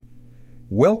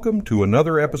Welcome to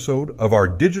another episode of our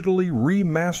digitally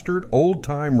remastered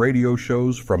old-time radio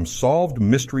shows from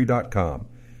SolvedMystery.com.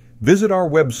 Visit our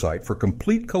website for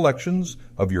complete collections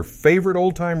of your favorite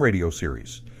old-time radio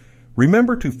series.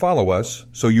 Remember to follow us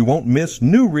so you won't miss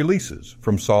new releases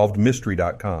from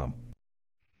SolvedMystery.com.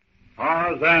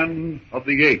 Tarzan of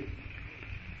the Apes,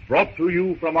 brought to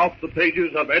you from off the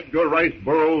pages of Edgar Rice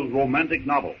Burroughs' romantic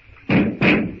novel.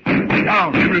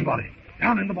 Down, everybody.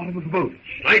 Down in the bottom of the boat.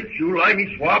 Snipes, you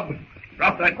limey swab.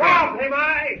 Drop that Swab, gun. am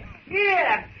I?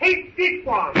 Here, take this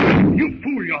one. You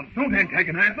fool, Yont. Don't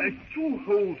antagonize There's them. 2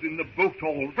 holes in the boat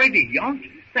already, Yont.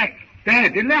 That's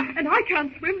bad, isn't it? And I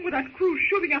can't swim with that crew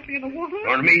shooting at me in the water.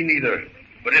 Nor me neither.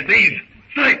 But it's these.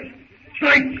 Snipes!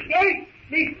 Snipes! Yes,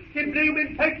 this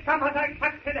bloomin' fish some of that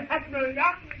Captain Admiral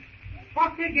yacht.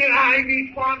 What did you eye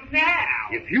this one now?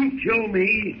 If you kill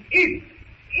me... It.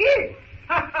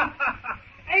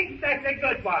 Ain't that a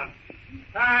good one?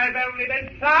 I've only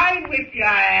been trying with you,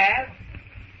 I have.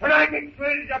 But I'm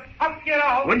ready to pop you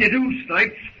off. When you do,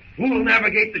 Snipes, who'll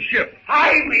navigate the ship?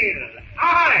 I will.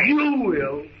 You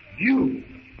will. You.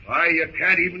 Why, you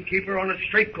can't even keep her on a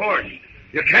straight course.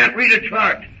 You can't read a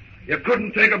chart. You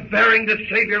couldn't take a bearing to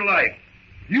save your life.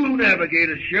 You navigate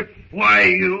a ship. Why,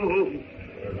 you...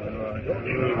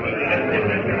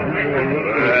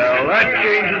 Well, that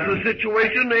changes the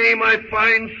situation, eh, my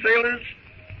fine sailors?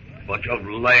 Bunch of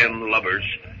land lubbers,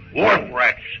 wharf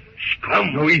rats,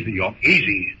 scum. No, easy, Yont.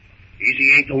 Easy.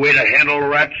 Easy ain't the way to handle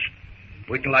rats.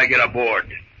 Wait till I get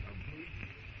aboard.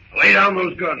 Lay down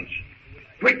those guns.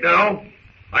 Quick now.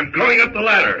 I'm coming up the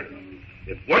ladder.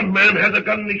 If one man has a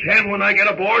gun in his hand when I get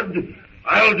aboard,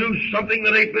 I'll do something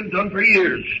that ain't been done for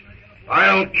years.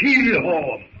 I'll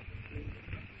keel-haul him.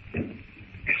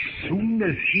 As soon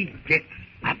as he gets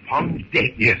up on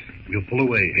deck. Yes, we'll pull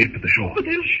away, head for the shore. But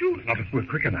they'll shoot. Not if we're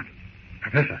quick enough.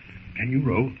 Professor, can you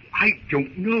row? I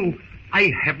don't know.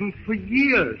 I haven't for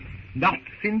years. Not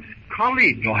since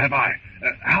college. Nor have I.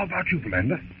 How about you,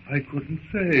 Philander? I couldn't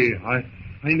say. I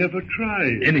never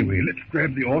tried. Anyway, let's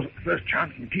grab the oars at the first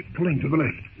chance and keep pulling to the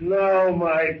left. Now,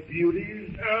 my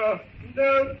beauties.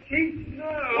 No, Chief, no.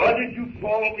 What did you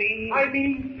call me? I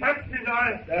mean, Captain,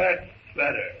 That's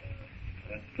better.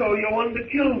 So you wanted to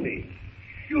kill me?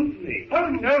 Shoot me? Oh,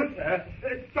 no, sir.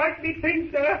 Strike me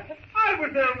pink, sir. I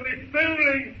was only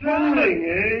fooling, sir. Fooling,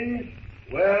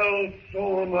 eh? Well,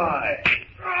 so am I.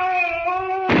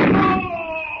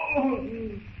 Oh!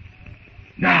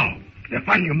 Now, they're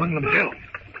fighting among themselves.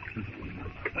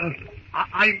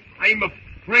 I'm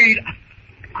afraid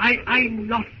I'm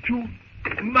not too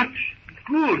much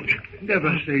good.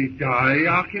 Never say die,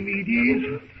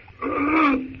 Archimedes.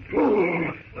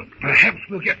 Perhaps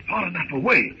we'll get far enough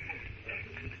away.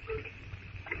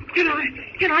 Can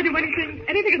I do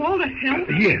anything at all to help?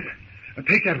 Yes.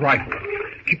 Take that rifle.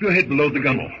 Keep your head below the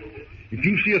gunwale. If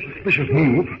you see a suspicious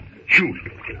move, shoot.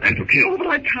 And to kill. Oh, but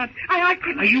I can't. I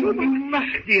couldn't You shoot.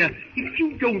 must, dear. If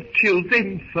you don't kill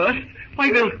them first, why,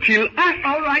 they'll kill us.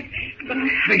 All right, but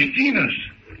They've seen us.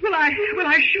 will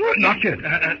I shoot? Not yet.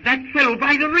 That fellow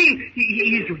by the ring,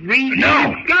 he's raising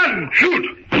No! his gun. Shoot!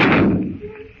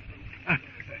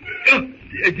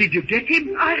 Did you get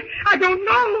him? I don't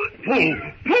know.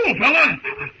 Pull, fella!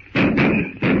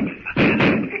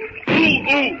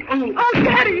 Oh,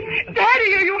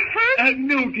 Daddy, are you hurt?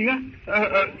 No, dear.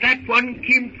 That one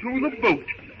came through the boat.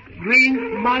 Grazed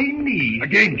my knee.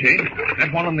 Again, Jane.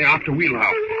 That one on the after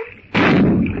wheelhouse.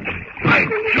 By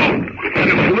Jove!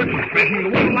 The bullets are smashing the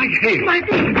water like hail. My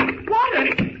dear, water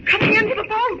coming into the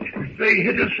boat. They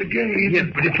hit us again. Yes,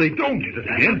 but if they don't hit us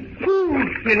again... Fool,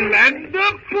 Philander,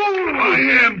 fool! I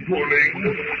am pulling.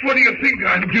 What do you think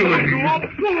I'm doing? You're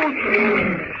fool!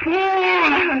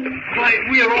 Why,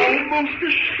 we're almost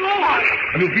ashore.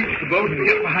 We'll beach the boat and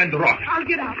get behind the rocks. I'll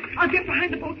get out. I'll get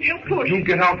behind the boat and help push. You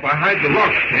get out behind the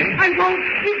rocks, Jane. I won't.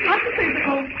 We've got to save the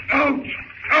boat. Out!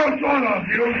 Out, all of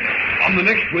you! On the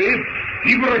next wave,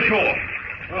 heave her ashore.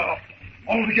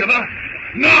 All together.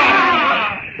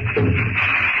 Now!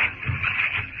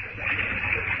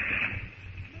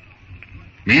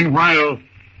 Meanwhile,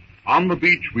 on the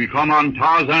beach, we come on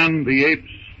Tarzan, the apes,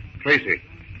 Tracy.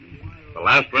 The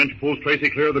last wrench pulls Tracy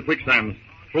clear of the quicksands,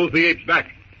 throws the apes back.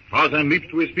 Tarzan leaps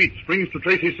to his feet, springs to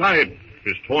Tracy's side.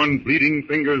 His torn, bleeding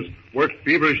fingers work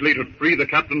feverishly to free the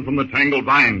captain from the tangled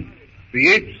vine. The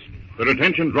apes, their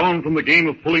attention drawn from the game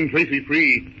of pulling Tracy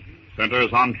free,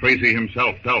 centers on Tracy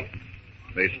himself.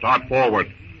 They start forward.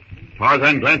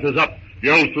 Tarzan glances up,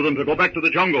 yells to them to go back to the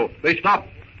jungle. They stop,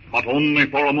 but only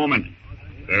for a moment.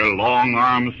 Their long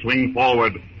arms swing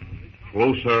forward.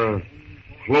 Closer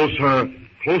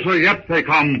yet they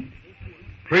come.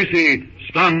 Tracy,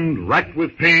 stunned, racked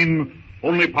with pain,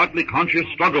 only partly conscious,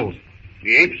 struggles.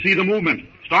 The apes see the movement,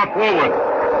 start forward.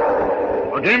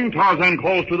 Again Tarzan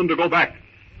calls to them to go back.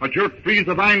 A jerk frees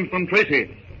the vine from Tracy.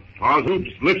 Tarzan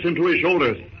lifts him to his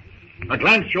shoulders. A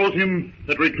glance shows him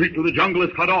that retreat to the jungle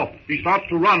is cut off. He starts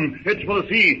to run, heads for the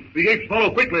sea. The apes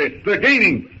follow quickly. They're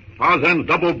gaining. Tarzan's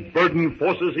double burden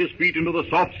forces his feet into the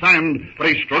soft sand, but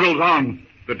he struggles on.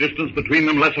 The distance between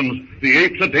them lessens. The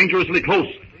apes are dangerously close.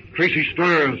 Tracy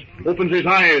stirs, opens his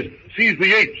eyes, sees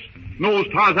the apes, knows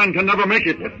Tarzan can never make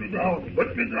it. Let me down.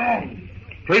 Let me down.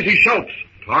 Tracy shouts.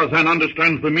 Tarzan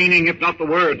understands the meaning, if not the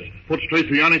words, puts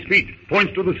Tracy on his feet,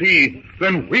 points to the sea,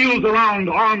 then wheels around,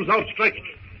 arms outstretched,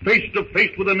 face to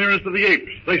face with the nearest of the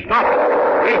apes. They stop.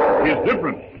 This is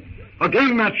different.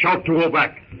 Again that shout to hold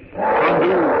back. Some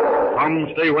do. Some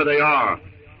stay where they are.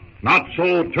 Not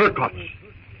so Turcots,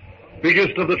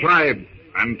 biggest of the tribe,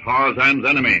 and Tarzan's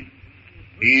enemy.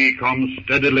 He comes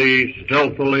steadily,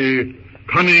 stealthily,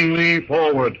 cunningly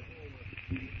forward.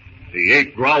 The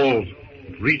ape growls,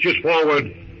 reaches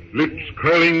forward, lips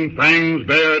curling, fangs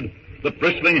bared. The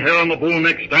bristling hair on the bull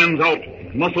neck stands out,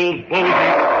 muscles bulging.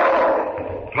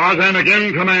 Tarzan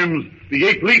again commands. The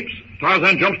ape leaps.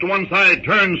 Tarzan jumps to one side,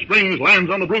 turns, springs,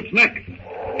 lands on the brute's neck.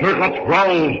 Turcots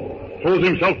growls, throws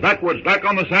himself backwards, back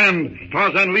on the sand.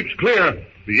 Tarzan leaps clear.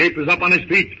 The ape is up on his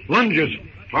feet, lunges.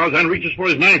 Tarzan reaches for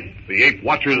his knife. The ape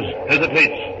watches,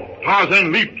 hesitates.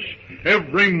 Tarzan leaps,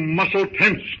 every muscle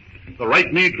tense. The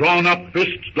right knee drawn up,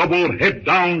 fists doubled, head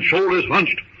down, shoulders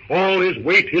hunched. All his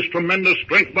weight, his tremendous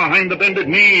strength behind the bended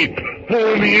knee.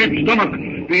 Pull the ape's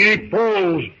stomach. The ape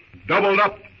falls, doubled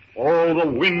up, all the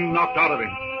wind knocked out of him.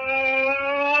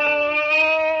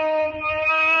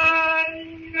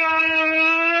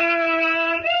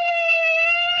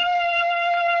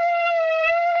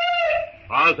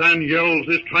 Tarzan yells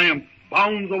his triumph,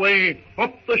 bounds away,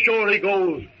 up the shore he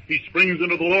goes. He springs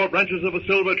into the lower branches of a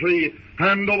silver tree.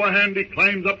 Hand over hand he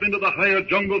climbs up into the higher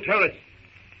jungle terrace.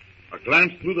 A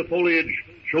glance through the foliage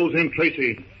shows him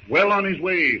Tracy, well on his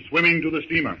way, swimming to the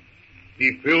steamer.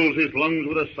 He fills his lungs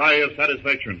with a sigh of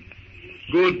satisfaction.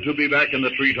 Good to be back in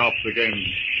the treetops again.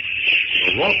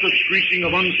 The raucous screeching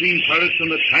of unseen parrots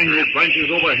and the tangled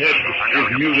branches overhead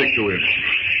is music to him.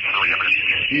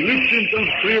 He lifts himself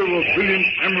clear of a brilliant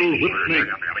emerald whip-snake,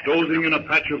 dozing in a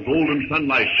patch of golden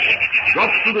sunlight,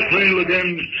 drops to the trail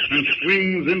again, and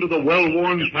swings into the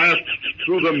well-worn path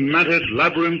through the matted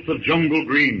labyrinth of jungle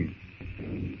green.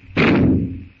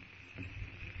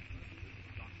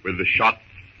 With the shot,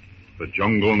 the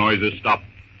jungle noises stop.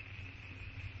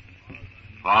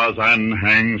 Tarzan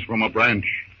hangs from a branch,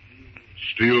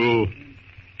 still,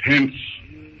 tense,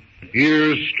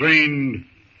 ears strained,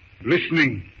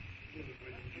 listening.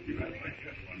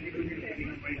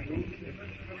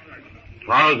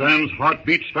 Tarzan's heart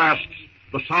beats fast.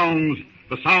 The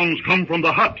sounds come from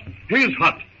the hut, his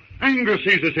hut. Anger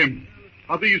seizes him.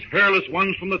 Are these hairless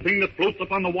ones from the thing that floats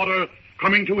upon the water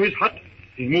coming to his hut?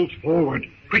 He moves forward,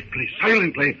 quickly,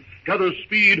 silently, gathers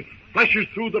speed, flashes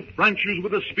through the branches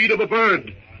with the speed of a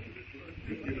bird.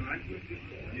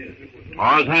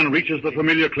 Tarzan reaches the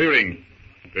familiar clearing.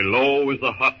 Below is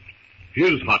the hut,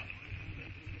 his hut.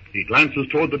 He glances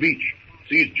toward the beach,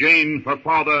 sees Jane, her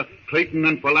father, Clayton,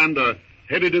 and Philander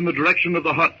headed in the direction of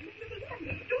the hut.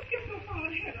 Don't get so far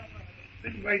ahead of us.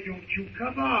 Then why don't you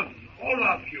come on, all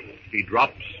of you? He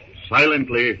drops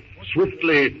silently,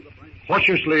 swiftly,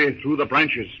 cautiously through the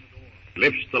branches,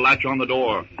 lifts the latch on the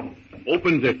door,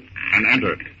 opens it, and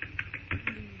enters.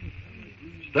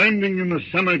 Standing in the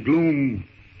semi-gloom,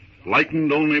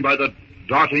 lightened only by the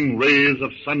darting rays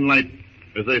of sunlight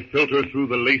as they filter through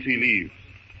the lacy leaves,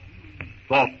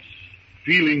 thoughts,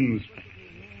 feelings,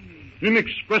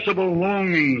 inexpressible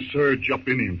longings surge up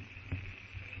in him.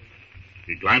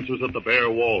 He glances at the bare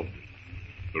wall,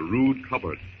 the rude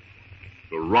cupboard,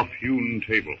 the rough-hewn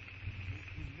table.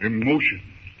 Emotions,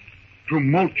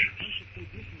 tumultuous.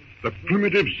 The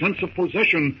primitive sense of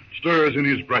possession stirs in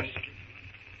his breast.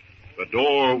 The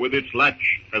door with its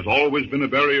latch has always been a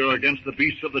barrier against the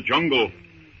beasts of the jungle,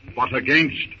 but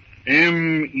against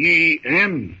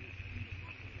M-E-N.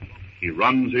 He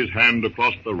runs his hand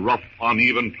across the rough,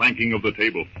 uneven planking of the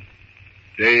table.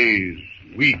 Days,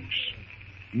 weeks,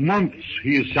 months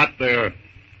he has sat there,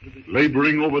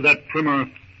 laboring over that primer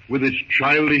with its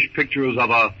childish pictures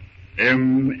of a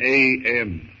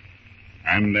M-A-N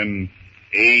and an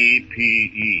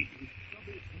A-P-E.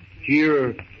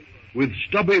 Here, with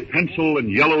stubby pencil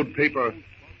and yellowed paper,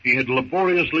 he had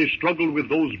laboriously struggled with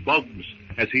those bugs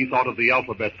as he thought of the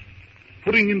alphabet,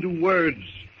 putting into words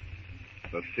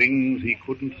the things he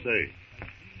couldn't say.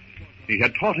 He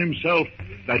had taught himself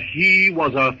that he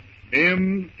was a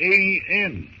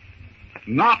M-A-N,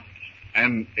 not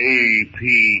an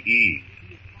APE.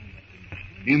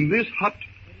 In this hut,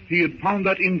 he had found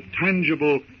that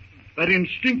intangible, that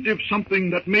instinctive something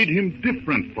that made him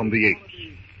different from the apes.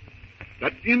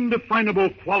 That indefinable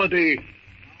quality,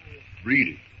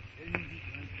 breeding.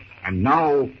 And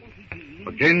now,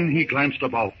 again he glanced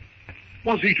about.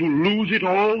 Was he to lose it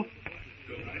all?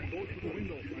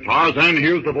 Tarzan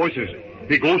hears the voices.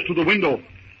 He goes to the window.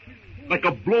 Like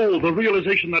a blow, the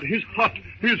realization that his hut,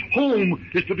 his home,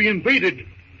 is to be invaded,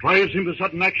 drives him to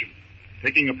sudden action.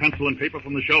 Taking a pencil and paper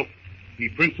from the shelf, he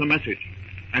prints a message.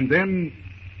 And then,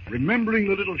 remembering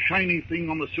the little shiny thing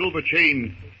on the silver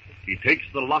chain, he takes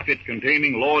the locket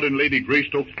containing Lord and Lady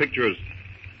Greystoke's pictures,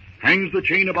 hangs the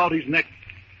chain about his neck,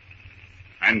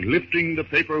 and lifting the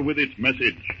paper with its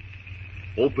message,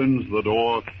 opens the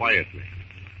door quietly,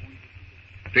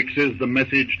 fixes the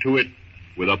message to it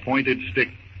with a pointed stick,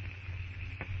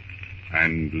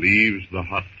 and leaves the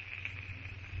hut.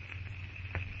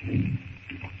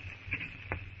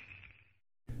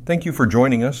 Thank you for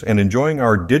joining us and enjoying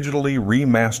our digitally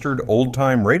remastered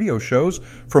old-time radio shows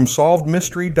from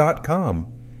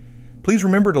SolvedMystery.com. Please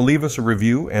remember to leave us a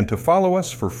review and to follow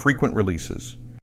us for frequent releases.